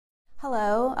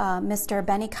Hello, Mr.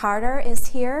 Benny Carter is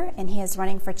here, and he is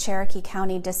running for Cherokee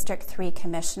County District 3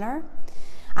 Commissioner.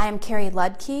 I am Carrie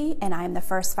Ludke, and I am the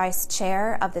first Vice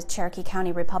Chair of the Cherokee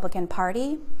County Republican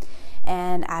Party,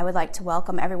 and I would like to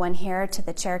welcome everyone here to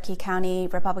the Cherokee County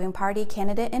Republican Party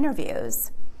candidate interviews.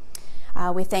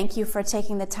 We thank you for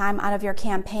taking the time out of your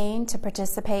campaign to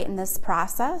participate in this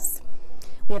process.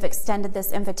 We have extended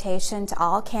this invitation to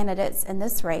all candidates in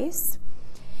this race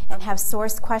and have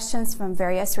sourced questions from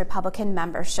various Republican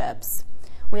memberships.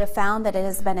 We have found that it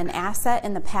has been an asset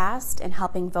in the past in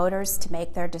helping voters to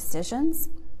make their decisions.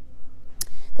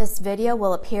 This video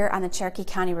will appear on the Cherokee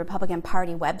County Republican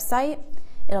Party website.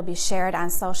 It'll be shared on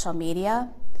social media.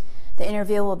 The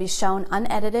interview will be shown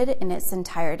unedited in its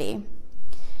entirety.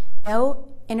 No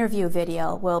interview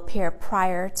video will appear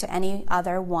prior to any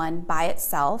other one by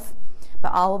itself,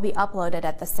 but all will be uploaded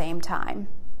at the same time.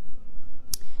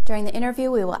 During the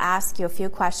interview, we will ask you a few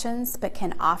questions, but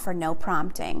can offer no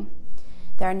prompting.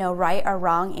 There are no right or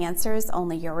wrong answers,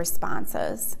 only your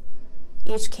responses.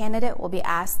 Each candidate will be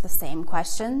asked the same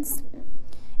questions.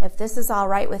 If this is all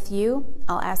right with you,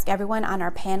 I'll ask everyone on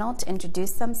our panel to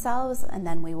introduce themselves, and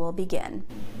then we will begin.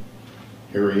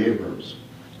 Harry Abrams.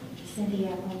 Cindy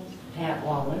Evans. Pat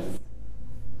Wallace.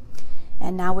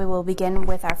 And now we will begin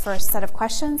with our first set of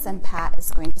questions, and Pat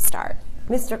is going to start.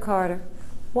 Mr. Carter,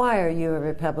 why are you a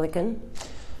Republican?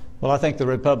 Well, I think the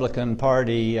Republican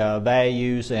Party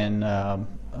values and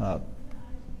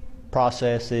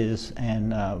processes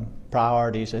and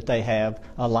priorities that they have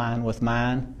align with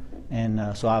mine,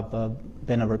 and so I've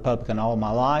been a Republican all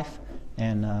my life,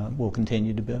 and will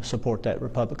continue to support that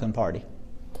Republican Party.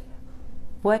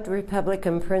 What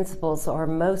Republican principles are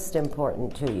most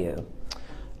important to you?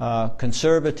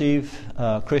 Conservative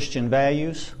Christian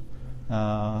values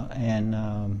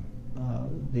and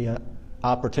the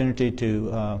opportunity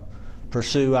to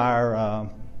pursue our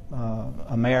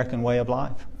American way of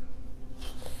life.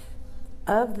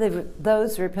 Of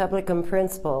those Republican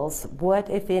principles, what,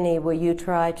 if any, will you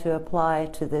try to apply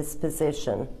to this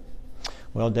position?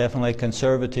 Well, definitely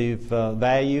conservative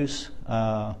values,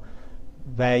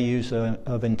 values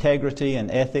of integrity and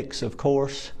ethics, of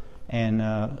course, and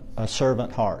a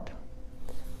servant heart.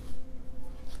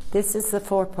 This is the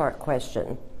four-part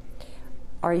question.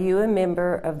 Are you a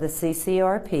member of the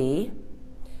CCRP?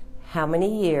 How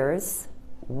many years?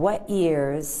 What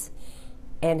years?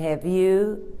 And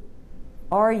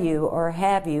are you or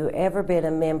have you ever been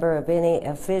a member of any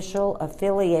official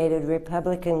affiliated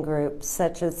Republican group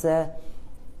such as the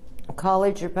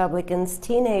College Republicans,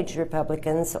 Teenage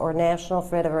Republicans, or National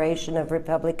Federation of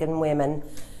Republican Women,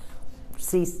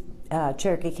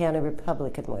 Cherokee County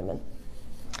Republican Women?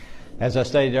 As I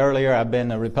stated earlier, I've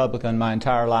been a Republican my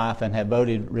entire life and have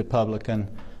voted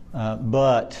Republican,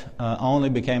 but only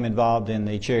became involved in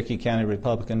the Cherokee County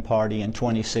Republican Party in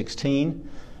 2016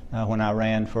 when I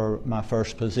ran for my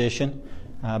first position.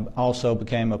 I also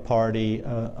became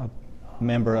a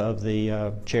member of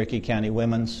the Cherokee County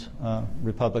Women's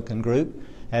Republican group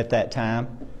at that time.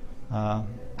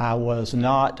 I was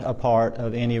not a part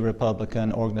of any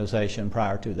Republican organization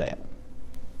prior to that.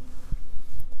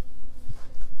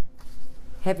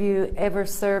 Have you ever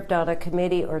served on a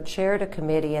committee or chaired a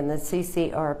committee in the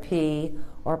CCRP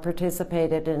or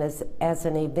participated in as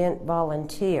an event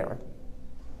volunteer?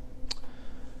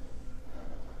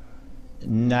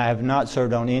 No, I have not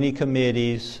served on any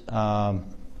committees, and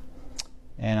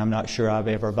I'm not sure I've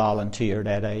ever volunteered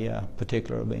at a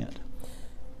particular event.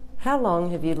 How long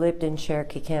have you lived in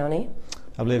Cherokee County?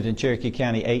 I've lived in Cherokee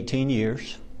County 18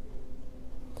 years.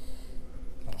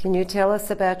 Can you tell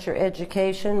us about your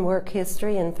education, work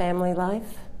history, and family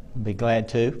life? I'd be glad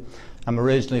to. I'm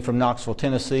originally from Knoxville,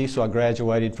 Tennessee, so I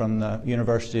graduated from the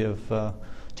University of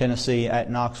Tennessee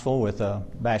at Knoxville with a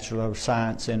Bachelor of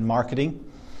Science in Marketing.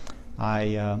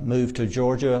 I moved to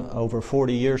Georgia over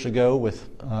 40 years ago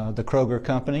with the Kroger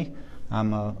Company.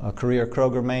 I'm a career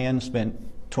Kroger man, spent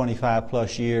 25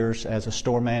 plus years as a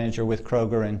store manager with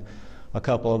Kroger and a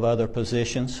couple of other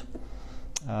positions.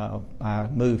 I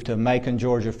moved to Macon,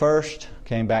 Georgia first,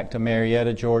 came back to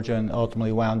Marietta, Georgia, and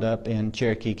ultimately wound up in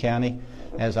Cherokee County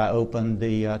as I opened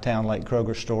the Town Lake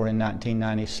Kroger store in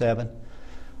 1997.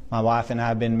 My wife and I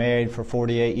have been married for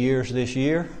 48 years this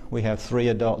year. We have 3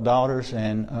 adult daughters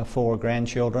and 4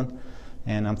 grandchildren,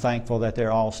 and I'm thankful that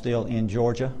they're all still in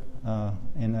Georgia,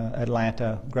 in the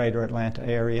Atlanta, greater Atlanta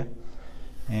area.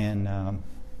 And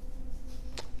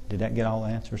did that get all the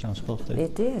answers I'm supposed to?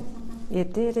 It did.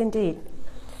 It did indeed.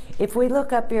 If we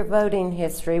look up your voting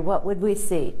history, what would we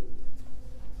see?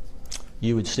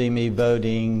 You would see me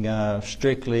voting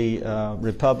strictly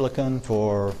Republican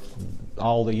for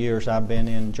all the years I've been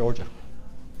in Georgia.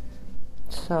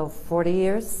 So 40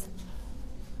 years?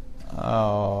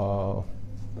 I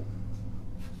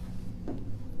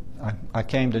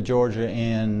came to Georgia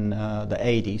in the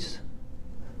 80s,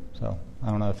 so I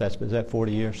don't know if is that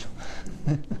 40 years?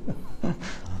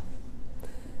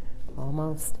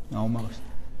 Almost. Almost.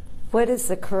 What is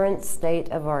the current state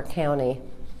of our county?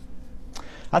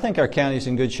 I think our county is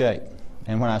in good shape,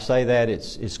 and when I say that,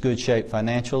 it's good shape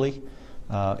financially.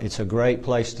 It's a great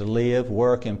place to live,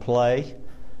 work, and play.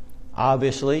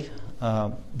 Obviously,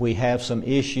 we have some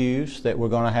issues that we're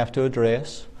going to have to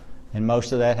address, and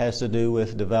most of that has to do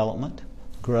with development,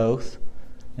 growth,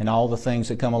 and all the things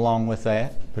that come along with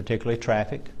that, particularly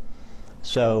traffic.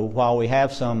 So while we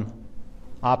have some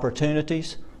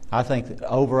opportunities, I think that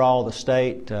overall the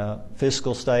state,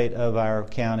 fiscal state of our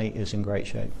county is in great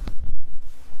shape.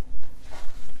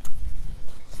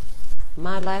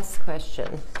 My last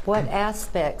question. What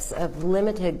aspects of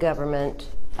limited government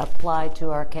apply to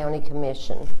our county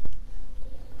commission?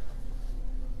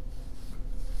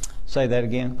 Say that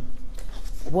again.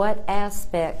 What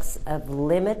aspects of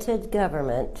limited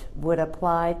government would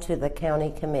apply to the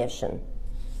county commission?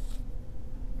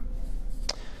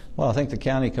 Well, I think the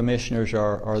county commissioners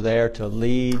are there to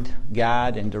lead,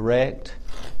 guide, and direct,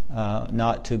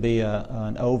 not to be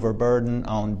an overburden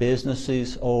on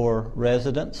businesses or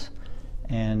residents.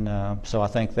 And so I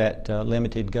think that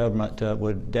limited government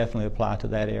would definitely apply to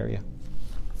that area.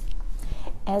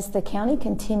 As the county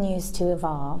continues to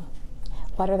evolve,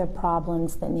 what are the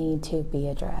problems that need to be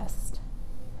addressed?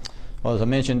 Well, as I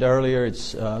mentioned earlier,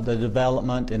 it's the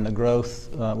development and the growth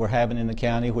we're having in the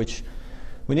county, which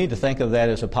we need to think of that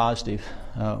as a positive.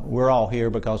 We're all here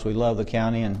because we love the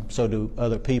county, and so do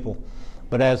other people.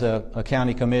 But as a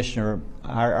county commissioner,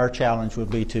 our challenge would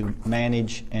be to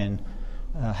manage and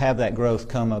have that growth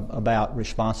come about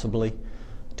responsibly,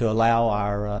 to allow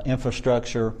our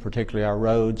infrastructure, particularly our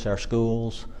roads, our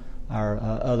schools, our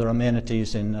other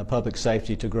amenities and public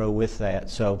safety to grow with that.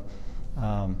 So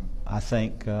I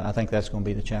think that's going to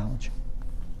be the challenge.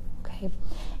 Okay.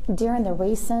 During the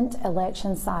recent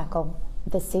election cycle,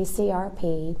 the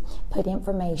CCRP put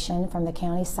information from the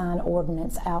county sign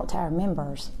ordinance out to our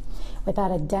members. Without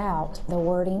a doubt, the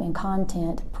wording and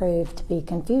content proved to be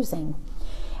confusing.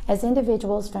 As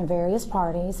individuals from various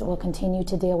parties will continue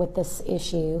to deal with this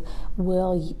issue,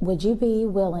 would you be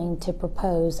willing to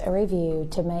propose a review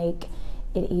to make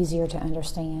it easier to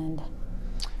understand?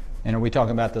 And are we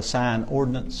talking about the sign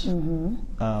ordinance?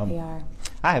 Mm-hmm. We are.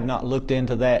 I have not looked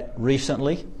into that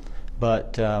recently,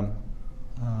 but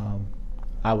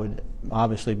I would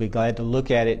obviously be glad to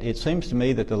look at it. It seems to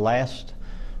me that the last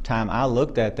time I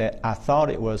looked at that, I thought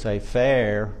it was a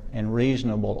fair and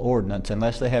reasonable ordinance,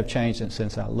 unless they have changed it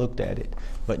since I looked at it.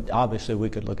 But obviously we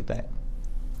could look at that.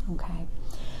 Okay.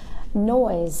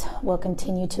 Noise will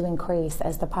continue to increase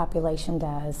as the population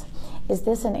does. Is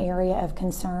this an area of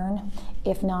concern?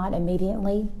 If not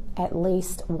immediately, at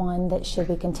least one that should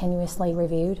be continuously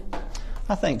reviewed?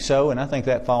 I think so, and I think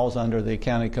that falls under the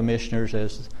county commissioners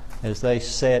as they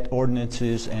set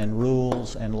ordinances and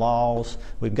rules and laws.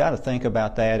 We've got to think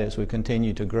about that as we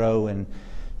continue to grow, and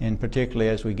particularly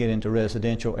as we get into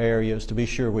residential areas, to be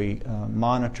sure we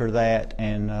monitor that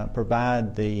and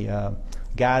provide the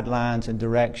guidelines and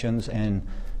directions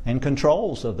and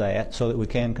controls of that so that we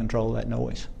can control that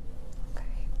noise. Okay.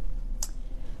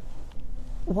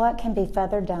 What can be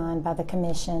further done by the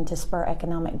Commission to spur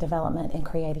economic development and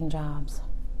creating jobs?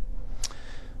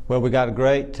 Well, we got a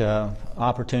great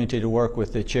opportunity to work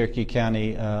with the Cherokee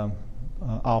County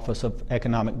Office of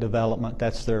Economic Development.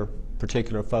 That's their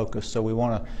particular focus. So we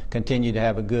want to continue to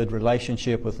have a good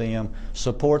relationship with them,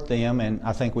 support them, and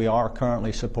I think we are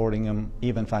currently supporting them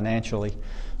even financially.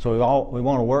 So we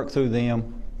want to work through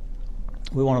them.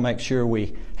 We want to make sure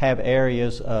we have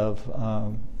areas of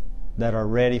that are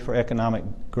ready for economic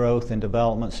growth and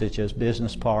development, such as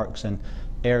business parks and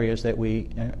areas that we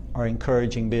are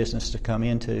encouraging business to come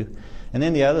into. And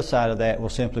then the other side of that will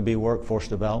simply be workforce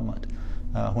development.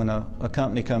 When a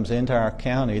company comes into our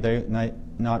county, they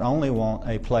not only want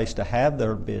a place to have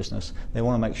their business, they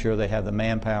want to make sure they have the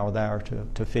manpower there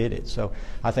to fit it. So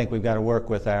I think we've got to work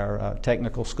with our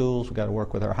technical schools, we've got to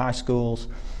work with our high schools,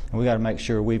 and we've got to make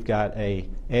sure we've got a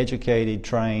educated,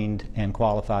 trained, and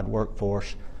qualified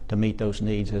workforce to meet those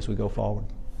needs as we go forward.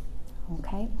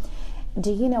 Okay.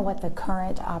 Do you know what the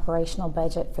current operational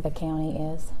budget for the county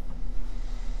is?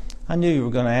 I knew you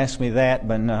were going to ask me that,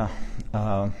 but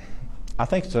I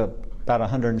think it's about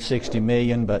 $160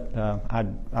 million, but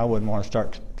I wouldn't want to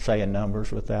start saying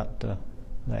numbers without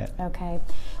that. Okay.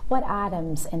 What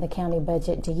items in the county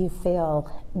budget do you feel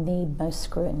need most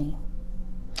scrutiny?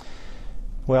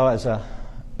 Well,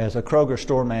 as a Kroger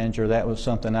store manager, that was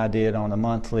something I did on a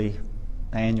monthly,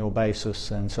 annual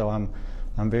basis, and so I'm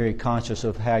very conscious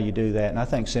of how you do that. And I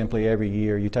think simply every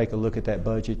year you take a look at that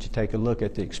budget, you take a look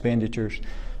at the expenditures,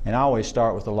 and I always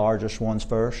start with the largest ones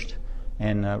first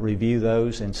and review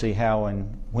those and see how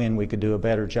and when we could do a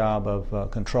better job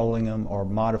of controlling them or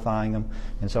modifying them.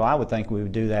 And so I would think we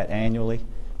would do that annually,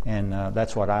 and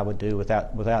that's what I would do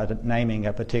without naming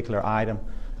a particular item.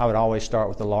 I would always start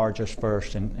with the largest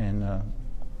first and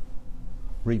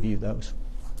review those.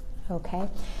 Okay.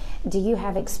 Do you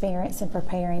have experience in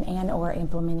preparing and/or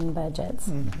implementing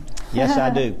budgets? Yes, I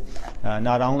do.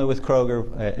 Not only with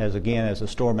Kroger, as a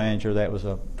store manager, that was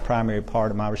a primary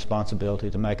part of my responsibility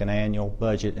to make an annual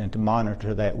budget and to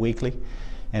monitor that weekly.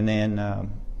 And then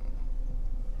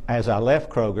as I left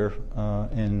Kroger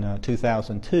in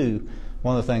 2002,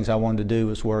 one of the things I wanted to do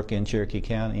was work in Cherokee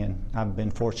County, and I've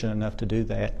been fortunate enough to do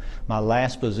that. My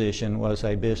last position was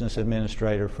a business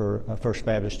administrator for First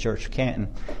Baptist Church of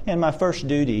Canton, and my first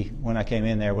duty when I came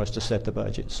in there was to set the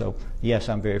budget. So yes,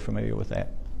 I'm very familiar with that.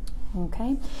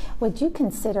 Okay. Would you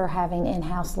consider having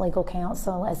in-house legal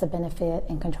counsel as a benefit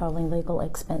in controlling legal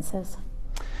expenses?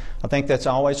 I think that's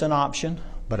always an option,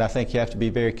 but I think you have to be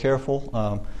very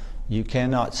careful. You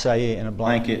cannot say in a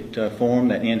blanket form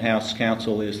that in-house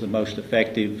counsel is the most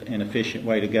effective and efficient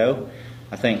way to go.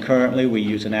 I think currently we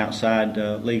use an outside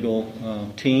legal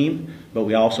team, but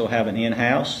we also have an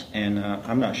in-house, and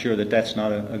I'm not sure that that's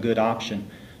not a good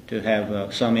option to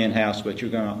have some in-house, but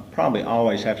you're going to probably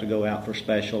always have to go out for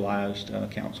specialized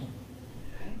counsel.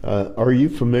 Are you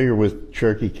familiar with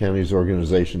Cherokee County's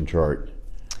organization chart?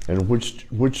 And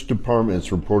which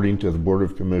departments reporting to the Board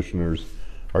of Commissioners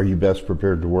are you best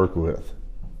prepared to work with?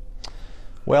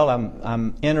 Well,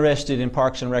 I'm interested in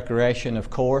Parks and Recreation, of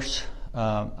course.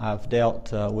 I've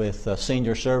dealt with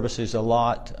senior services a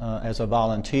lot as a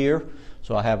volunteer,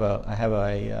 so I have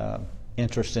a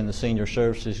interest in the senior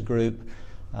services group.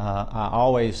 I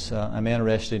always am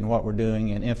interested in what we're doing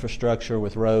in infrastructure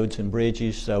with roads and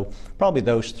bridges, so probably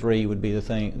those three would be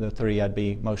the three I'd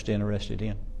be most interested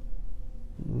in.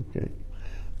 Okay.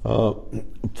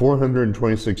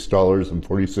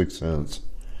 $426.46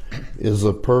 is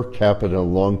the per capita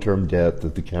long-term debt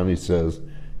that the county says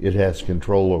it has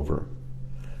control over.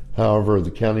 However,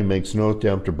 the county makes no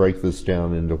attempt to break this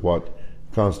down into what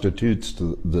constitutes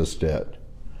this debt.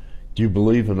 Do you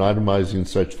believe in itemizing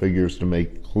such figures to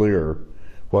make clear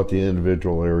what the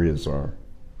individual areas are?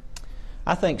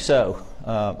 I think so.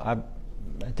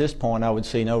 At this point, I would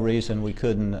see no reason we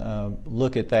couldn't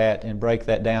look at that and break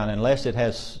that down, unless it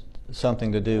has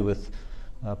something to do with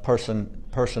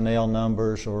personnel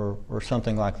numbers or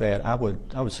something like that. I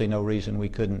would see no reason we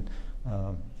couldn't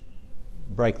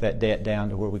break that debt down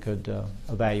to where we could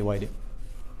evaluate it.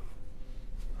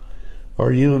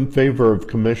 Are you in favor of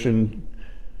commission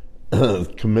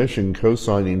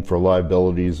co-signing for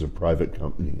liabilities of private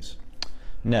companies?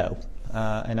 No,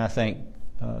 and I think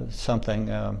something.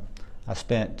 I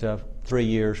spent 3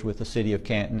 years with the City of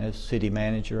Canton as city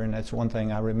manager, and that's one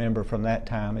thing I remember from that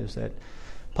time, is that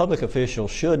public officials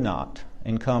should not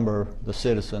encumber the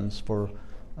citizens for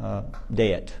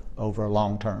debt over a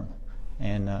long term.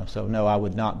 And so no, I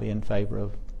would not be in favor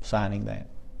of signing that.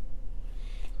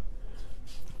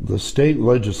 The state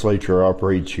legislature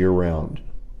operates year-round,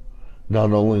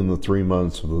 not only in the 3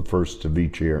 months of the first of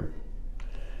each year.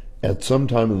 At some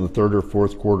time in the third or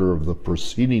fourth quarter of the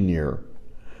preceding year,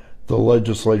 the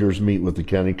legislators meet with the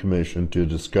county commission to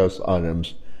discuss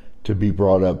items to be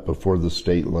brought up before the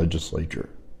state legislature.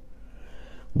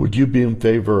 Would you be in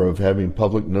favor of having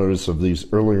public notice of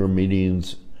these earlier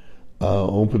meetings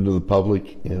open to the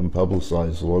public and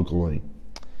publicized locally?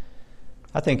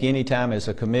 I think any time as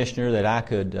a commissioner that I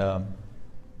could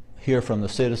hear from the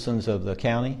citizens of the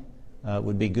county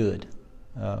would be good.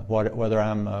 Whether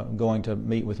I'm going to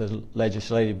meet with a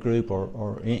legislative group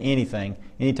or anything,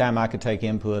 anytime I could take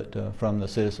input from the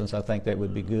citizens, I think that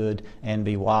would be good and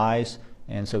be wise.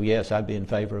 And so yes, I'd be in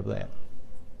favor of that.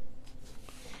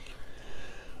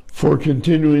 For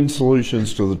continuing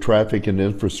solutions to the traffic and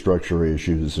infrastructure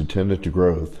issues attendant to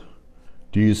growth,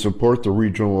 do you support the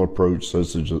regional approach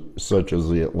such as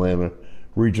the Atlanta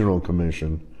Regional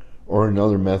Commission or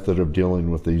another method of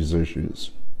dealing with these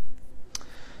issues?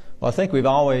 Well, I think we've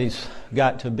always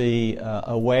got to be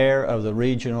aware of the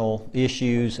regional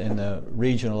issues and the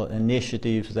regional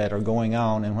initiatives that are going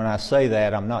on. And when I say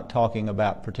that, I'm not talking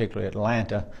about particularly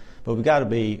Atlanta, but we've got to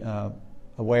be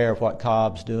aware of what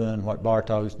Cobb's doing, what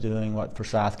Bartow's doing, what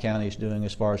Forsyth County's doing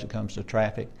as far as it comes to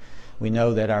traffic. We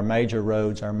know that our major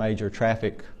roads, our major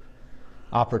traffic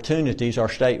opportunities are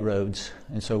state roads,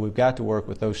 and so we've got to work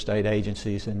with those state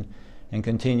agencies and and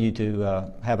continue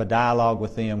to have a dialogue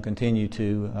with them, continue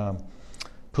to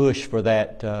push for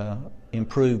that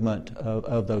improvement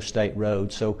of those state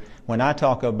roads. So when I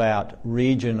talk about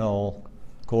regional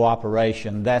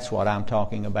cooperation, that's what I'm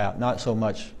talking about, not so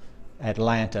much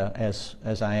Atlanta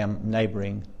as I am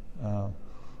neighboring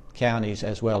counties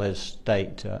as well as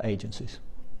state agencies.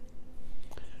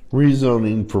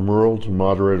 Rezoning from rural to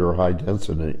moderate or high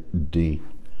density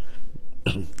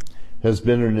has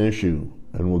been an issue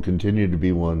and will continue to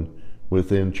be one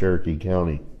within Cherokee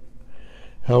County.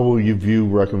 How will you view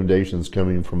recommendations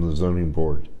coming from the zoning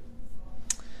board?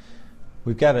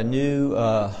 We've got a new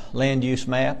land use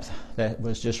map that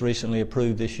was just recently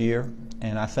approved this year,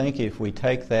 and I think if we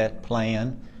take that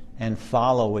plan and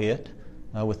follow it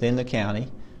within the county,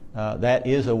 that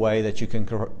is a way that you can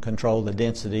control the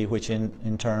density, which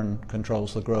in turn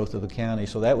controls the growth of the county.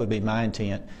 So that would be my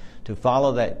intent, to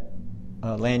follow that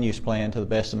land use plan to the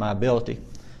best of my ability.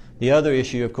 The other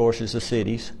issue, of course, is the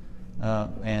cities.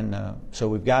 So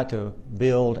we've got to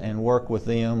build and work with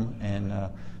them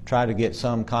and try to get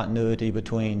some continuity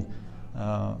between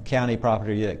county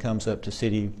property that comes up to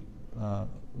city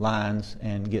lines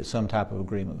and get some type of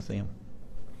agreement with them.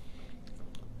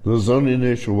 The zoning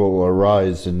issue will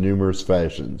arise in numerous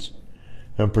fashions,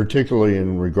 and particularly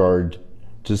in regard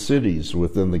to cities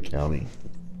within the county.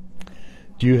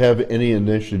 Do you have any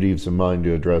initiatives in mind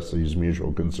to address these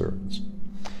mutual concerns?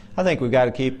 I think we've got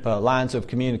to keep lines of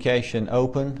communication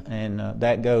open, and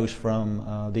that goes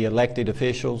from the elected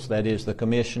officials, that is the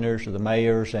commissioners or the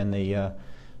mayors and the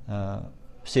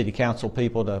city council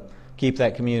people, to keep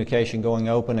that communication going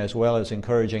open, as well as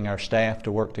encouraging our staff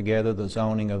to work together, the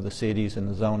zoning of the cities and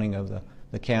the zoning of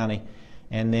the county,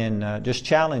 and then just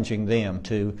challenging them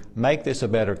to make this a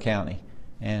better county.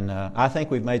 And I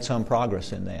think we've made some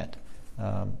progress in that.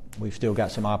 We've still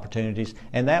got some opportunities,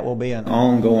 and that will be an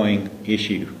ongoing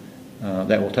issue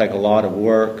that will take a lot of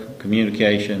work,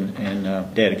 communication,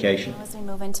 and dedication. As we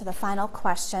move into the final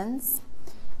questions,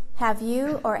 have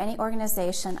you or any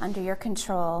organization under your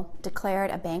control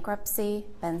declared a bankruptcy,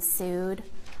 been sued,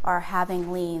 or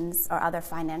having liens or other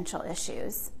financial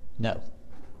issues? No.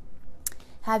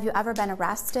 Have you ever been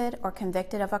arrested or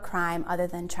convicted of a crime other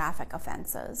than traffic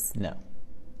offenses? No.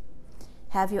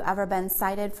 Have you ever been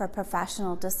cited for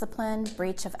professional discipline,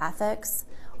 breach of ethics,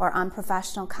 or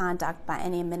unprofessional conduct by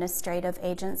any administrative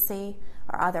agency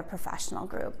or other professional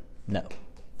group? No.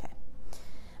 Okay.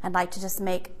 I'd like to just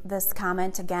make this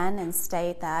comment again and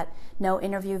state that no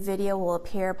interview video will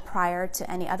appear prior to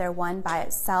any other one by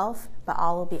itself, but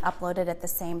all will be uploaded at the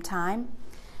same time.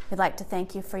 We'd like to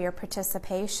thank you for your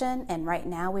participation, and right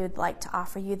now we would like to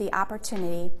offer you the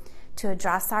opportunity to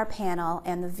address our panel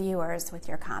and the viewers with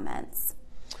your comments.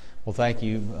 Well, thank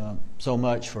you so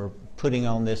much for putting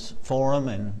on this forum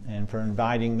and for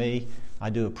inviting me.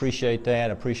 I do appreciate that.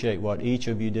 I appreciate what each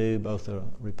of you do, both the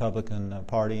Republican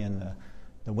Party and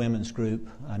the women's group.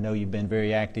 I know you've been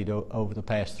very active over the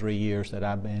past 3 years that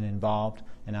I've been involved,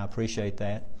 and I appreciate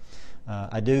that.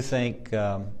 I do think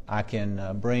I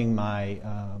can bring my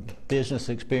business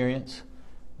experience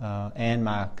and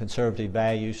my conservative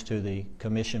values to the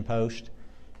commission post,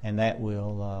 and that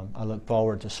will, I look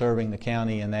forward to serving the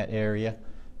county in that area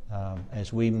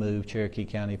as we move Cherokee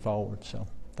County forward. So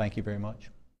thank you very much.